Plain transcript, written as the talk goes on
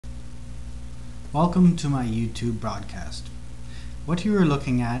Welcome to my YouTube broadcast. What you are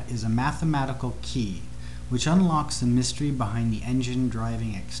looking at is a mathematical key which unlocks the mystery behind the engine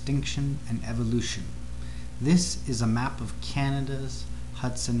driving extinction and evolution. This is a map of Canada's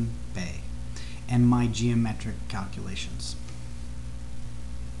Hudson Bay and my geometric calculations.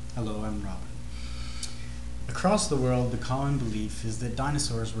 Hello, I'm Robin. Across the world, the common belief is that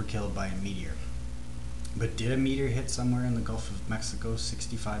dinosaurs were killed by a meteor. But did a meteor hit somewhere in the Gulf of Mexico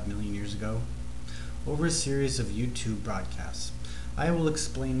 65 million years ago? Over a series of YouTube broadcasts, I will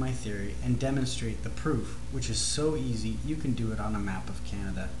explain my theory and demonstrate the proof, which is so easy you can do it on a map of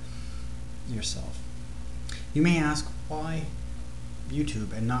Canada yourself. You may ask, why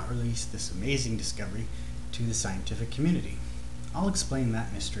YouTube and not release this amazing discovery to the scientific community? I'll explain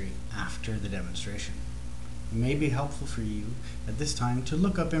that mystery after the demonstration. It may be helpful for you at this time to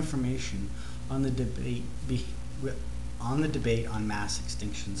look up information on the debate on mass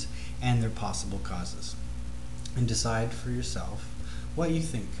extinctions and their possible causes, and decide for yourself what you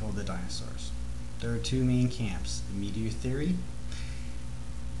think killed the dinosaurs. There are two main camps, the meteor theory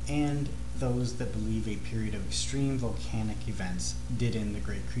and those that believe a period of extreme volcanic events did end the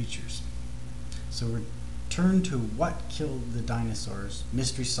great creatures. So return to what killed the dinosaurs,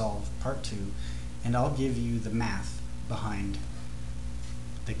 Mystery Solved Part 2, and I'll give you the math behind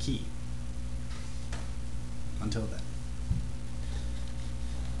the key. Until then.